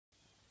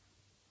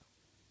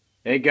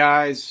Hey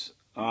guys,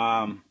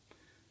 I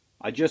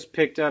just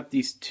picked up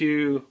these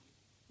two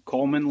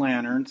Coleman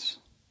lanterns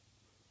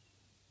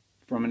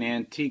from an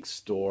antique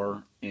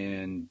store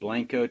in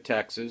Blanco,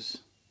 Texas.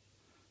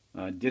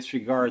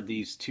 Disregard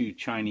these two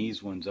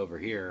Chinese ones over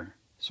here.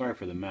 Sorry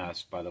for the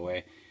mess, by the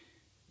way.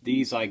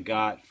 These I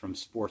got from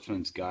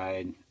Sportsman's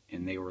Guide,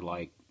 and they were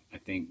like, I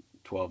think,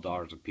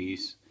 $12 a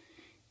piece.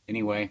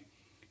 Anyway,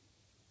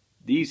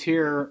 these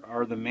here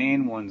are the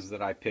main ones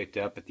that I picked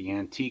up at the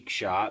antique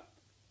shop.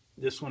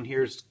 This one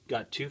here's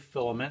got two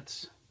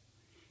filaments.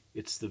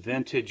 It's the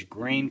vintage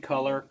green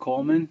color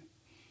Coleman.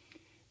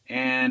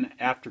 And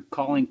after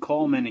calling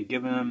Coleman and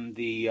giving him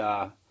the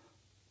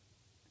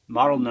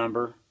model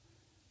number,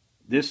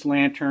 this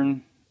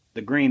lantern,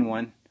 the green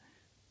one,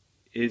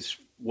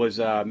 was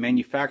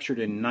manufactured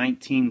in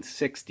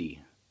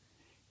 1960.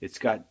 It's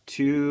got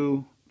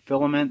two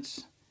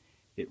filaments.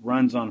 It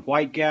runs on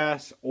white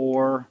gas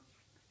or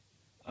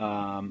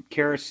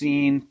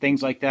kerosene,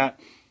 things like that.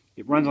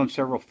 It runs on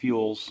several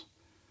fuels.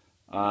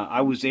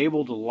 I was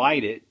able to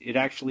light it. It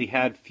actually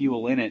had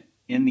fuel in it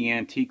in the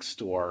antique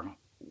store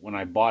when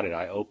I bought it.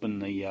 I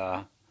opened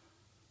the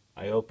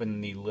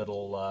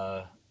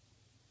little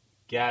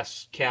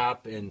gas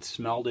cap and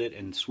smelled it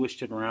and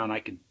swished it around.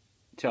 I could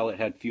tell it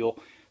had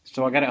fuel.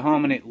 So I got it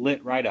home and it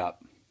lit right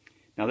up.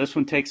 Now this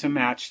one takes a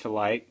match to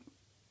light.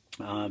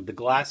 The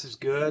glass is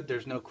good.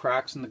 There's no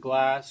cracks in the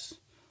glass.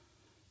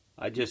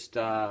 I just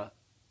turned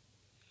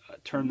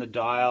the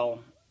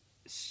dial,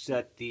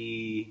 set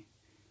the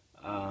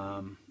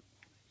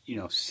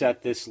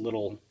set this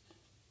little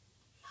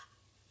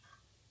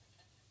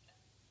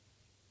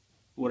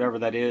whatever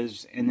that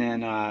is, and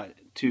then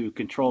to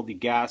control the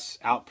gas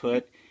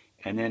output,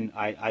 and then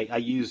I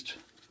used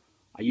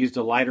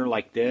a lighter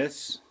like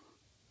this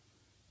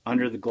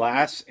under the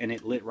glass, and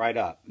it lit right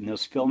up, and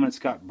those filaments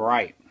got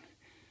bright.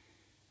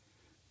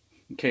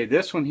 Okay,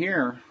 this one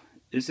here,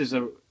 this is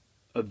a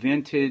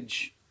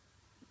vintage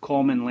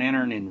Coleman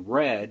lantern in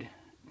red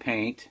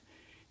paint,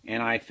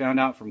 and I found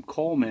out from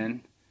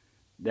Coleman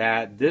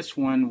that this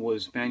one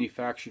was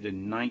manufactured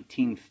in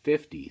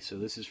 1950. So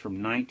this is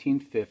from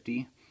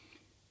 1950.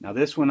 Now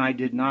this one I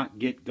did not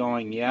get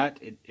going yet.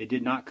 It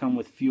did not come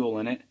with fuel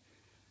in it.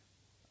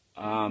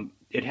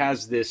 It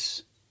has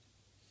this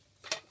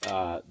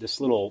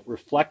little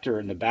reflector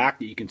in the back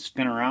that you can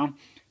spin around.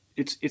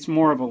 It's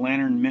more of a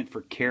lantern meant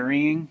for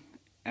carrying,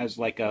 as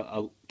like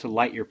to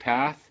light your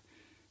path.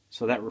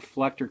 So that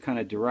reflector kind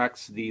of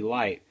directs the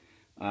light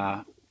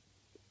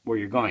where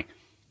you're going.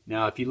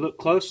 Now, if you look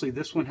closely,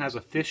 this one has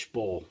a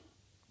fishbowl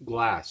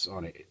glass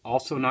on it,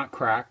 also not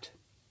cracked.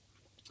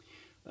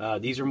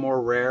 These are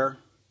more rare,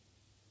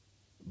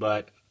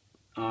 but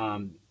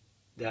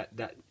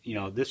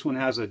this one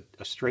has a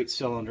straight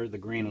cylinder, the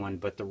green one,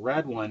 but the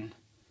red one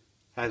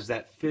has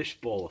that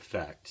fishbowl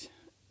effect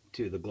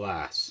to the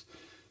glass.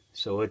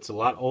 So it's a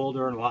lot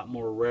older and a lot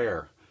more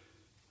rare.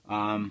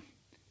 I'm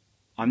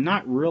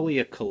not really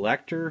a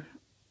collector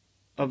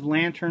of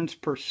lanterns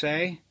per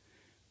se,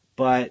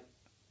 but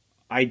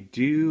I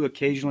do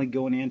occasionally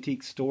go in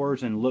antique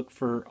stores and look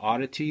for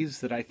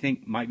oddities that I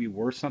think might be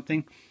worth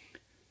something.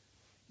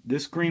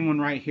 This green one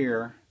right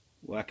here,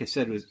 like I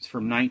said, was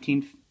from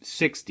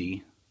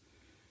 1960.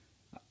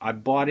 I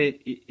bought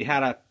it. It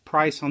had a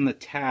price on the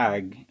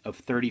tag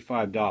of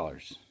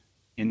 $35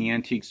 in the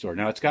antique store.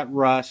 Now it's got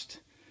rust.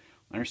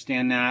 I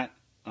understand that.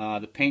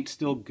 The paint's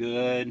still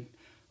good.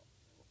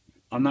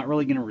 I'm not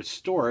really going to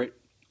restore it.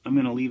 I'm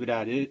going to leave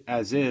it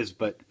as is,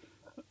 but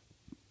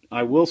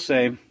I will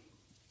say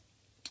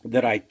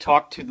that I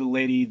talked to the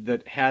lady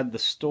that had the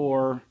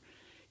store,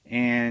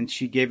 and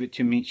she gave it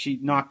to me. She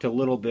knocked a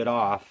little bit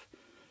off,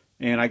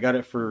 and I got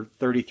it for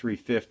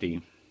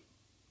 $33.50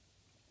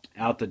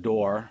 out the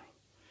door.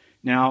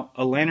 Now,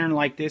 a lantern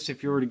like this,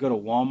 if you were to go to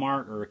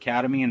Walmart or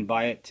Academy and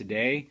buy it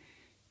today,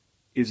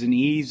 is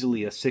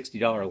easily a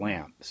 $60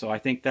 lamp. So I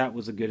think that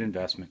was a good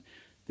investment.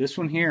 This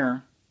one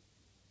here,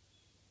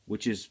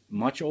 which is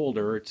much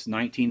older, it's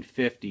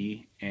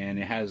 1950, and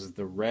it has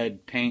the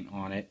red paint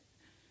on it.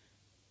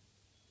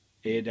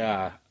 It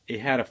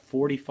had a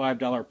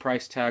 $45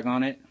 price tag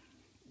on it,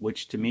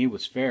 which to me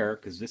was fair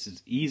because this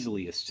is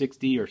easily a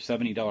 $60 or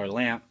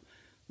 $70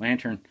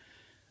 lantern.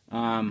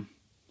 I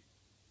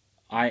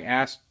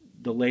asked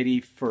the lady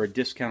for a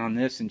discount on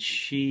this, and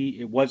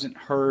it wasn't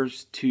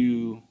hers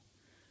to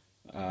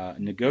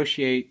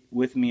negotiate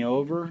with me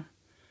over,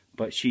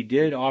 but she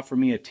did offer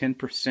me a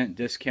 10%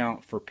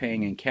 discount for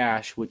paying in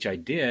cash, which I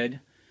did.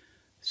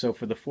 So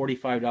for the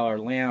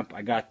 $45 lamp,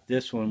 I got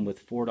this one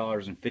with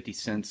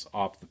 $4.50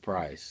 off the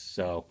price.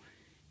 So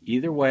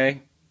either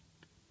way,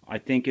 I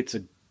think it's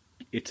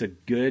a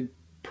good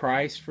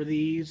price for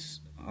these.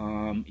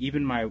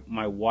 Even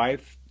my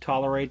wife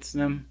tolerates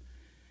them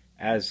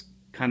as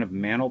kind of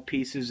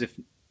mantelpieces, if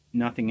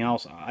nothing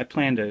else. I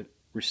plan to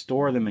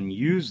restore them and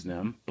use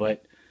them,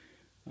 but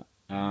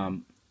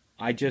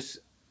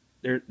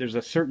there's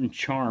a certain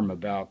charm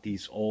about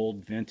these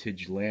old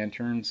vintage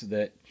lanterns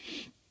that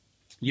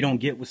you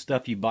don't get with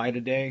stuff you buy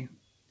today.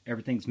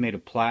 Everything's made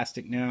of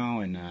plastic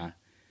now, and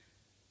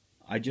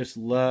I just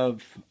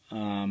love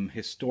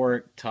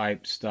historic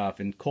type stuff,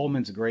 and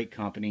Coleman's a great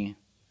company,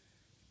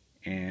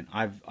 and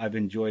I've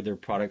enjoyed their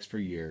products for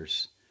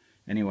years.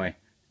 Anyway,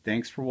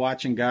 thanks for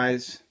watching,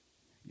 guys.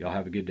 Y'all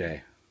have a good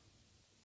day.